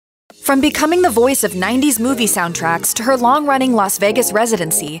From becoming the voice of 90s movie soundtracks to her long-running Las Vegas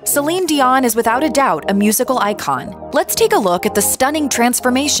residency, Celine Dion is without a doubt a musical icon. Let's take a look at the stunning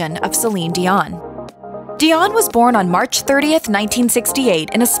transformation of Celine Dion. Dion was born on March 30th,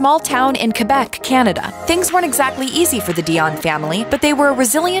 1968 in a small town in Quebec, Canada. Things weren't exactly easy for the Dion family, but they were a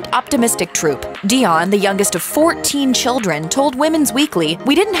resilient, optimistic troupe. Dion, the youngest of 14 children, told Women's Weekly,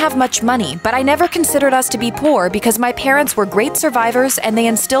 "We didn't have much money, but I never considered us to be poor because my parents were great survivors and they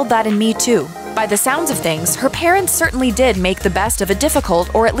instilled that in me too." By the sounds of things, her parents certainly did make the best of a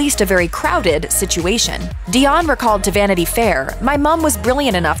difficult, or at least a very crowded, situation. Dion recalled to Vanity Fair, "My mom was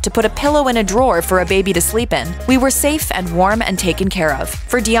brilliant enough to put a pillow in a drawer for a baby to sleep in. We were safe and warm and taken care of."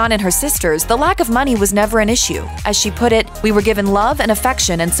 For Dion and her sisters, the lack of money was never an issue. As she put it, "We were given love and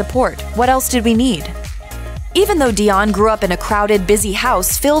affection and support. What else did we need?" Even though Dion grew up in a crowded, busy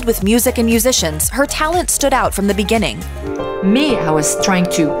house filled with music and musicians, her talent stood out from the beginning. Me, I was trying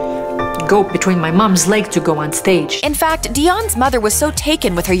to go between my mom's legs to go on stage. In fact, Dion's mother was so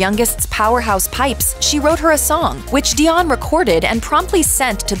taken with her youngest's powerhouse pipes, she wrote her a song, which Dion recorded and promptly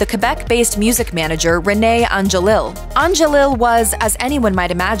sent to the Quebec-based music manager Rene Angelil was, as anyone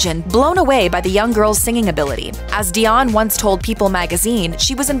might imagine, blown away by the young girl's singing ability. As Dion once told People magazine,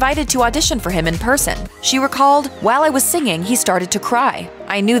 she was invited to audition for him in person. She recalled, "While I was singing, he started to cry.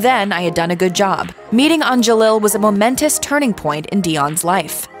 I knew then I had done a good job." Meeting Angelil was a momentous turning point in Dion's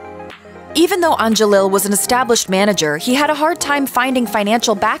life. Even though Angelil was an established manager, he had a hard time finding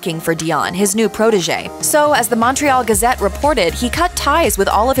financial backing for Dion, his new protege. So, as the Montreal Gazette reported, he cut ties with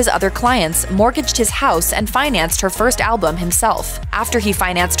all of his other clients, mortgaged his house, and financed her first album himself. After he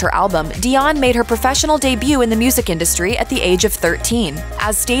financed her album, Dion made her professional debut in the music industry at the age of 13.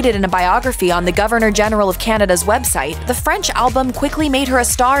 As stated in a biography on the Governor-General of Canada's website, the French album quickly made her a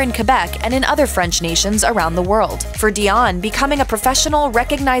star in Quebec and in other French nations around the world. For Dion, becoming a professional,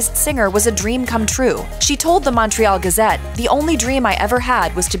 recognized singer was a dream come true. She told the Montreal Gazette, "The only dream I ever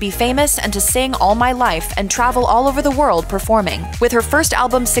had was to be famous and to sing all my life and travel all over the world performing." With her first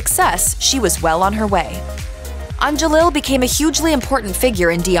album's success, she was well on her way. Angelil became a hugely important figure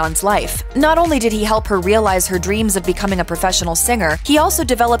in Dion's life. Not only did he help her realize her dreams of becoming a professional singer, he also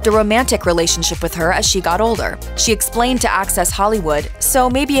developed a romantic relationship with her as she got older. She explained to Access Hollywood, "So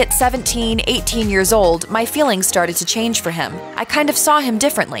maybe at 17, 18 years old, my feelings started to change for him. I kind of saw him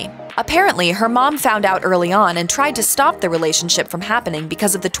differently." Apparently, her mom found out early on and tried to stop the relationship from happening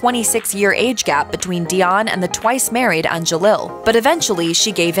because of the 26-year age gap between Dion and the twice-married Angelil. But eventually,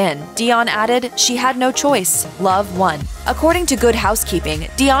 she gave in. Dion added, "She had no choice. Love won." According to Good Housekeeping,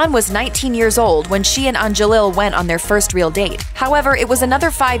 Dion was 19 years old when she and Angelil went on their first real date. However, it was another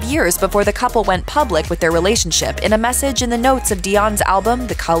 5 years before the couple went public with their relationship in a message in the notes of Dion's album,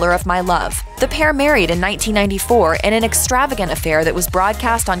 The Color of My Love. The pair married in 1994 in an extravagant affair that was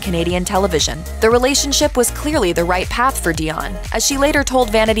broadcast on Canadian television. The relationship was clearly the right path for Dion. As she later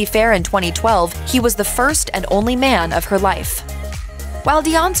told Vanity Fair in 2012, he was the first and only man of her life. While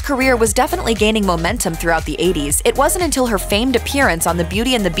Dion's career was definitely gaining momentum throughout the 80s, it wasn't until her famed appearance on the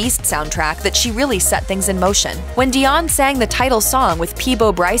Beauty and the Beast soundtrack that she really set things in motion. When Dion sang the title song with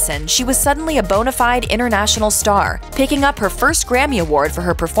Peabo Bryson, she was suddenly a bona fide international star, picking up her first Grammy Award for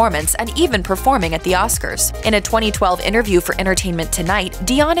her performance and even performing at the Oscars. In a 2012 interview for Entertainment Tonight,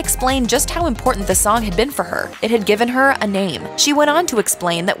 Dion explained just how important the song had been for her. It had given her a name. She went on to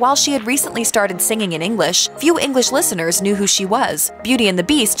explain that while she had recently started singing in English, few English listeners knew who she was. Beauty and the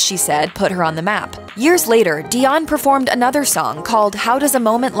Beast, she said, put her on the map. Years later, Dion performed another song called How Does a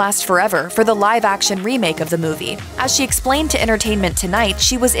Moment Last Forever for the live-action remake of the movie. As she explained to Entertainment Tonight,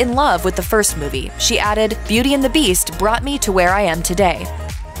 she was in love with the first movie. She added, "Beauty and the Beast brought me to where I am today."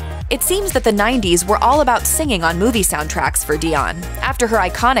 It seems that the 90s were all about singing on movie soundtracks for Dion. After her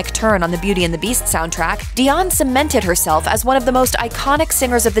iconic turn on the Beauty and the Beast soundtrack, Dion cemented herself as one of the most iconic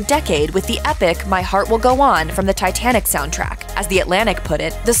singers of the decade with the epic My Heart Will Go On from the Titanic soundtrack. As The Atlantic put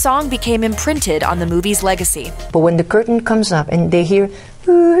it, the song became imprinted on the movie's legacy. But when the curtain comes up and they hear,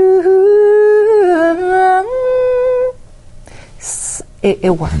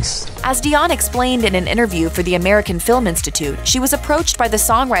 it works. As Dion explained in an interview for the American Film Institute, she was approached by the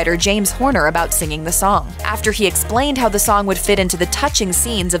songwriter James Horner about singing the song. After he explained how the song would fit into the touching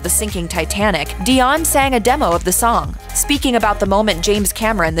scenes of the sinking Titanic, Dion sang a demo of the song. Speaking about the moment James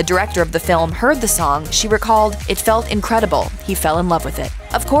Cameron, the director of the film, heard the song, she recalled, "It felt incredible. He fell in love with it."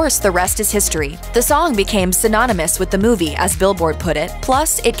 Of course, the rest is history. The song became synonymous with the movie, as Billboard put it.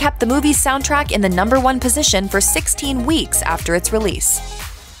 Plus, it kept the movie's soundtrack in the #1 position for 16 weeks after its release.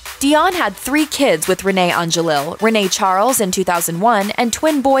 Dion had 3 kids with Rene Angelil, Rene Charles in 2001, and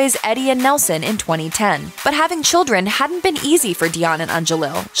twin boys Eddie and Nelson in 2010. But having children hadn't been easy for Dion and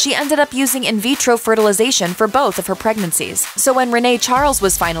Angelil. She ended up using in vitro fertilization for both of her pregnancies. So when Rene Charles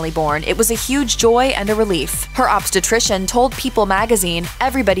was finally born, it was a huge joy and a relief. Her obstetrician told People magazine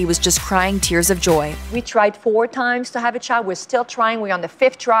everybody was just crying tears of joy. We tried 4 times to have a child. We're still trying. We're on the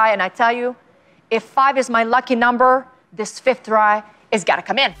 5th try. And I tell you, if 5 is my lucky number, this 5th try is gotta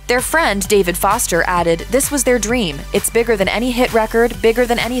come in. Their friend David Foster added this was their dream. It's bigger than any hit record, bigger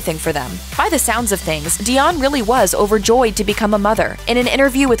than anything for them. By the sounds of things, Dion really was overjoyed to become a mother. In an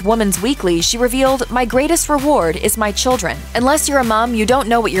interview with Woman's Weekly, she revealed, "My greatest reward is my children. Unless you're a mom, you don't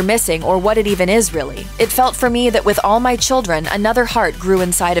know what you're missing or what it even is really. It felt for me that with all my children, another heart grew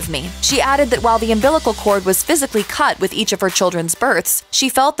inside of me." She added that while the umbilical cord was physically cut with each of her children's births, she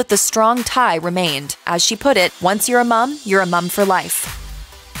felt that the strong tie remained. As she put it, once you're a mom for life.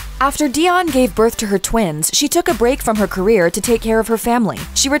 After Dion gave birth to her twins, she took a break from her career to take care of her family.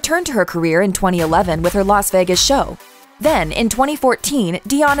 She returned to her career in 2011 with her Las Vegas show. Then, in 2014,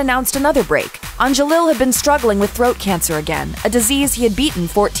 Dion announced another break. Angelil had been struggling with throat cancer again, a disease he had beaten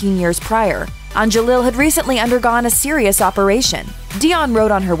 14 years prior. Angelil had recently undergone a serious operation. Dion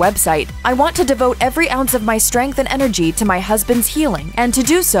wrote on her website, "I want to devote every ounce of my strength and energy to my husband's healing, and to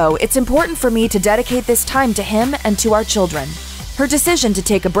do so, it's important for me to dedicate this time to him and to our children." Her decision to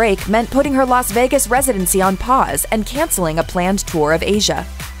take a break meant putting her Las Vegas residency on pause and canceling a planned tour of Asia.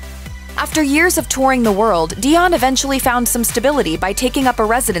 After years of touring the world, Dion eventually found some stability by taking up a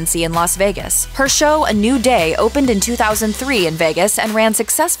residency in Las Vegas. Her show, A New Day, opened in 2003 in Vegas and ran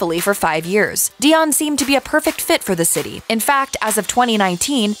successfully for 5 years. Dion seemed to be a perfect fit for the city. In fact, as of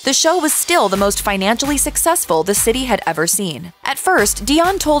 2019, the show was still the most financially successful the city had ever seen. At first,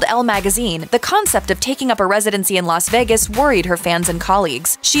 Dion told Elle magazine the concept of taking up a residency in Las Vegas worried her fans and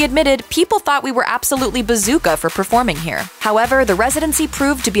colleagues. She admitted, "People thought we were absolutely bazooka for performing here." However, the residency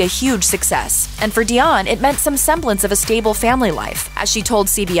proved to be a huge success. And for Dion, it meant some semblance of a stable family life, as she told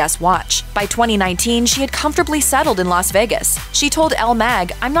CBS Watch. By 2019, she had comfortably settled in Las Vegas. She told Elle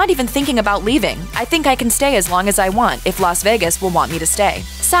Mag, "I'm not even thinking about leaving. I think I can stay as long as I want if Las Vegas will want me to stay."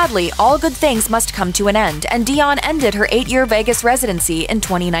 Sadly, all good things must come to an end, and Dion ended her 8-year Vegas residency in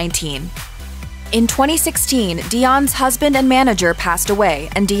 2019. In 2016, Dion's husband and manager passed away,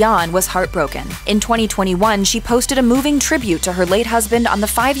 and Dion was heartbroken. In 2021, she posted a moving tribute to her late husband on the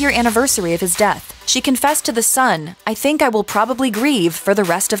 5-year anniversary of his death. She confessed to The Sun, "I think I will probably grieve for the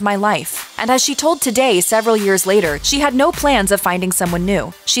rest of my life." And as she told Today several years later, she had no plans of finding someone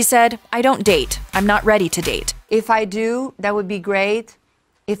new. She said, "I don't date. I'm not ready to date. If I do, that would be great.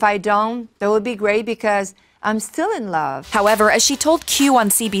 If I don't, that would be great because I'm still in love." However, as she told Q on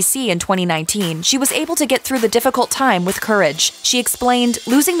CBC in 2019, she was able to get through the difficult time with courage. She explained,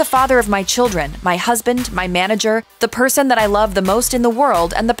 "Losing the father of my children, my husband, my manager, the person that I love the most in the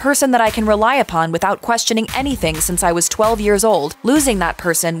world, and the person that I can rely upon without questioning anything since I was 12 years old, losing that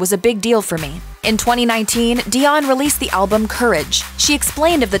person was a big deal for me." In 2019, Dion released the album Courage. She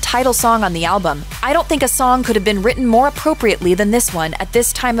explained of the title song on the album, "I don't think a song could have been written more appropriately than this one at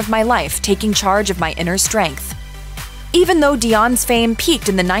this time of my life, taking charge of my inner strength." Even though Dion's fame peaked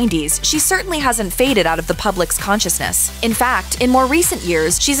in the 90s, she certainly hasn't faded out of the public's consciousness. In fact, in more recent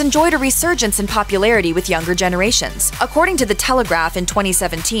years, she's enjoyed a resurgence in popularity with younger generations. According to The Telegraph in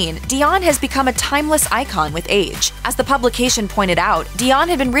 2017, Dion has become a timeless icon with age. As the publication pointed out, Dion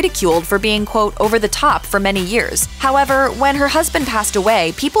had been ridiculed for being, quote, "over the top" for many years. However, when her husband passed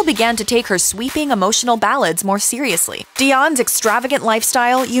away, people began to take her sweeping emotional ballads more seriously. Dion's extravagant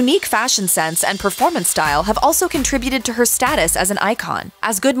lifestyle, unique fashion sense, and performance style have also contributed to her status as an icon.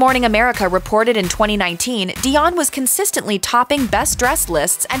 As Good Morning America reported in 2019, Dion was consistently topping best dressed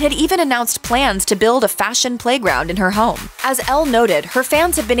lists and had even announced plans to build a fashion playground in her home. As Elle noted, her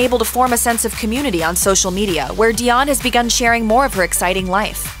fans have been able to form a sense of community on social media, where Dion has begun sharing more of her exciting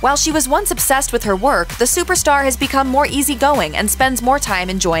life. While she was once obsessed with her work, the superstar has become more easygoing and spends more time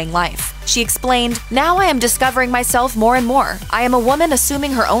enjoying life. She explained, "Now I am discovering myself more and more. I am a woman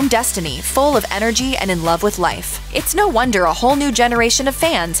assuming her own destiny, full of energy and in love with life. It's no wonder a whole new generation of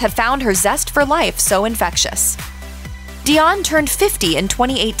fans have found her zest for life so infectious." Dion turned 50 in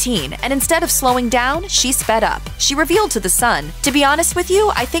 2018, and instead of slowing down, she sped up. She revealed to The Sun, "To be honest with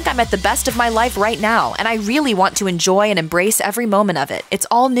you, I think I'm at the best of my life right now, and I really want to enjoy and embrace every moment of it. It's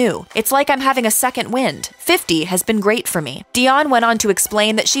all new. It's like I'm having a second wind. 50 has been great for me." Dion went on to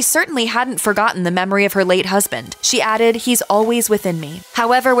explain that she certainly hadn't forgotten the memory of her late husband. She added, "He's always within me."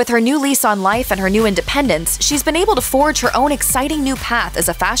 However, with her new lease on life and her new independence, she's been able to forge her own exciting new path as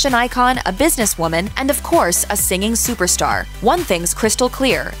a fashion icon, a businesswoman, and of course, a singing superstar. superstar. One thing's crystal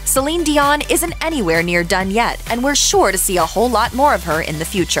clear: Celine Dion isn't anywhere near done yet, and we're sure to see a whole lot more of her in the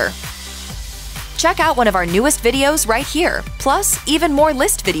future. Check out one of our newest videos right here. Plus, even more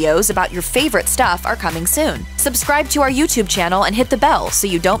list videos about your favorite stuff are coming soon. Subscribe to our YouTube channel and hit the bell so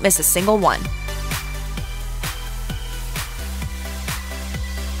you don't miss a single one.